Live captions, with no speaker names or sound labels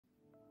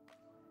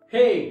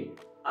Hey,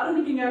 are you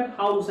looking at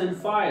how to send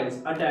files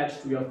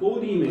attached to your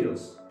cold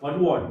emails? But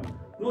what?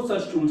 No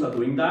such tools are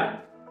doing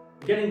that?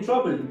 Get in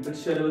trouble with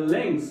shareable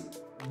links?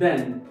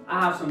 Then I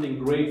have something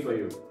great for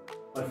you.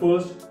 But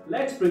first,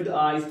 let's break the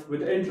ice with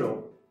the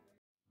intro.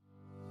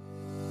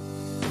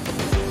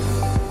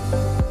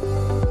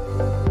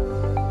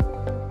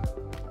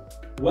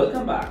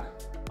 Welcome back.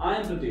 I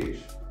am Pritesh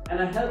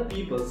and I help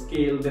people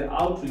scale their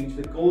outreach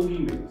with cold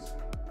emails.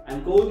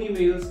 And cold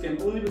emails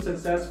can only be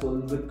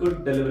successful with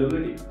good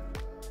deliverability.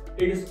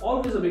 It is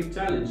always a big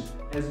challenge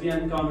as we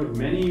encounter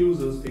many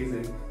users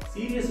facing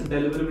serious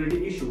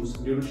deliverability issues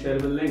due to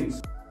shareable links.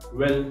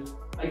 Well,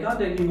 I can't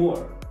tell you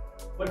more.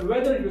 But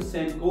whether you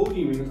send cold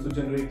emails to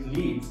generate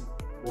leads,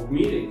 book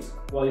meetings,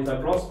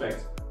 qualify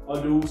prospects, or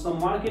do some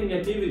marketing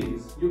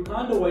activities, you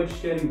can't avoid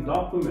sharing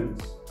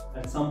documents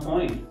at some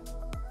point.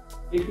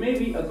 It may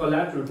be a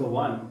collateral for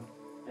one,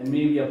 and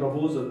maybe a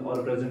proposal or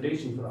a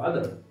presentation for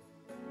other.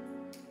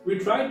 We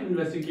tried to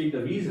investigate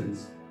the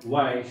reasons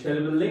why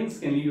shareable links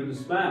can lead you to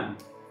spam,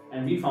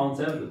 and we found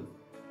several.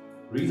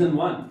 Reason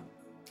 1.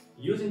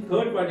 Using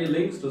third-party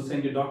links to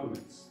send your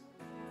documents.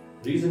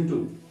 Reason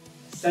 2.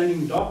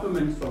 Sending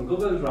documents from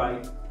Google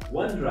Drive,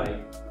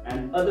 OneDrive,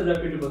 and other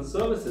reputable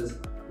services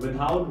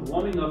without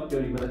warming up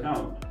your email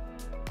account.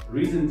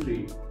 Reason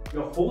 3.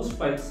 Your host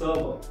file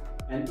server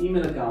and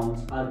email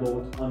accounts are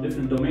both on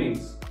different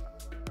domains.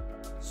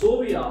 So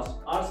we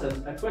asked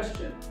ourselves a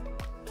question.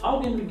 How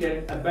can we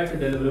get a better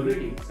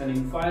deliverability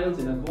sending files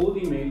in a cold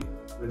email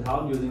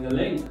without using a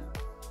link?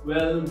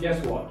 Well,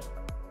 guess what?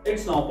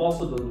 It's now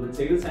possible with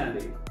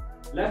Saleshandy.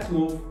 Let's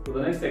move to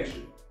the next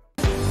section.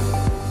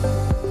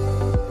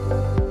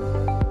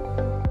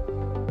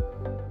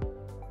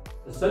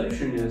 The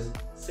solution is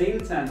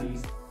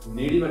Saleshandy's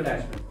native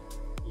attachment.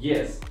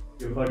 Yes,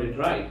 you heard it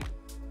right.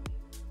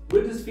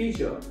 With this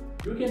feature,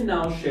 you can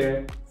now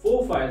share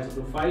 4 files up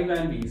to 5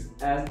 MBs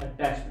as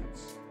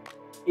attachments.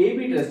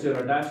 A/B test your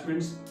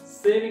attachments,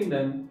 saving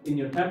them in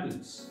your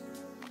templates.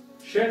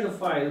 Share the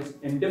files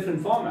in different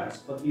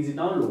formats for easy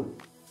download.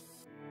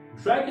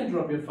 Drag and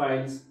drop your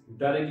files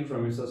directly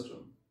from your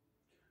system.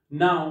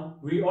 Now,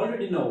 we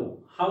already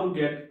know how to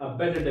get a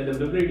better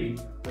deliverability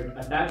with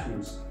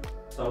attachments.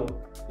 So,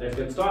 let's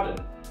get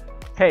started.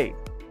 Hey,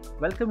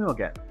 welcome you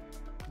again.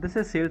 This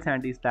is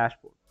Saleshandy's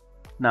dashboard.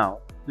 Now,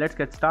 let's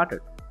get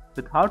started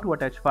with how to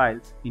attach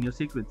files in your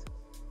sequences.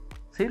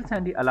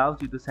 Saleshandy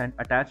allows you to send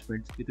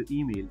attachments into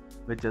email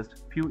with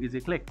just few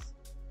easy clicks.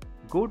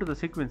 Go to the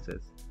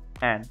sequences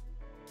and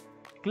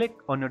click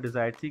on your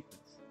desired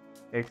sequence.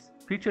 It's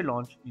feature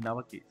launch in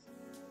our case.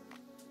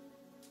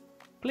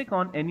 Click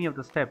on any of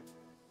the steps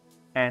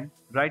and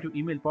write your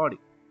email body.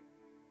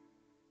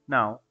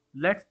 Now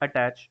let's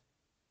attach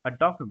a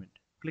document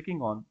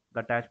clicking on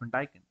the attachment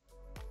icon.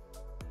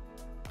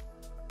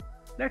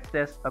 Let's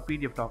test a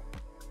PDF document.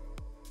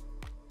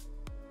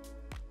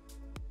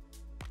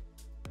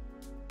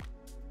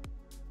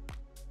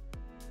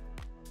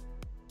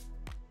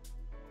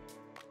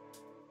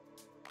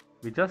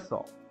 We just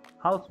saw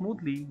how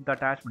smoothly the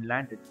attachment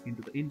landed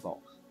into the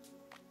inbox.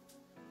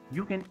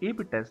 You can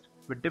A/B test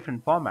with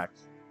different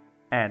formats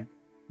and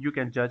you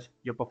can judge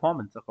your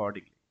performance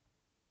accordingly.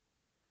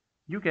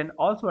 You can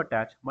also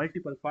attach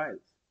multiple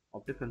files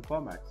of different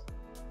formats.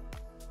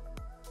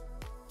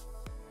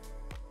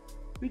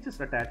 We just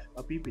attach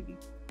a PPT.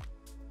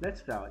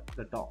 Let's try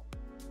the doc.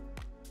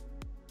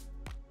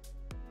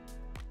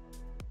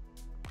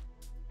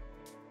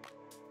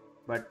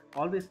 But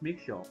always make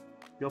sure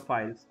your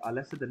files are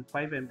lesser than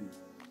 5 MB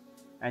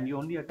and you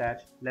only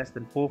attach less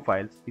than 4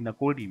 files in a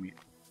cold email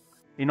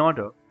in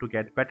order to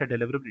get better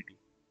deliverability.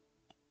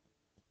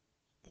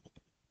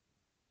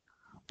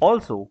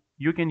 Also,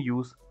 you can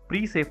use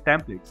pre-saved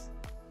templates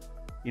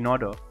in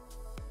order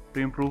to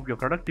improve your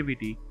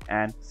productivity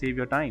and save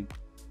your time.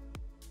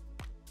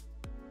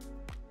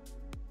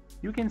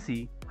 You can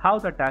see how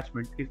the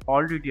attachment is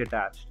already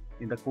attached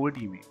in the cold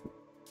email.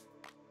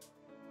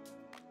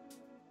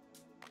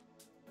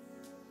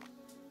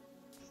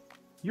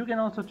 You can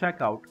also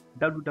check out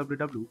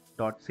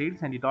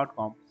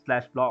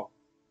www.saleshandy.com/blog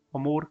for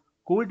more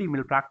cold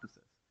email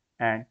practices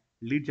and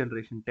lead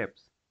generation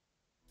tips.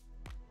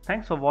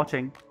 Thanks for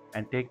watching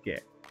and take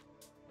care.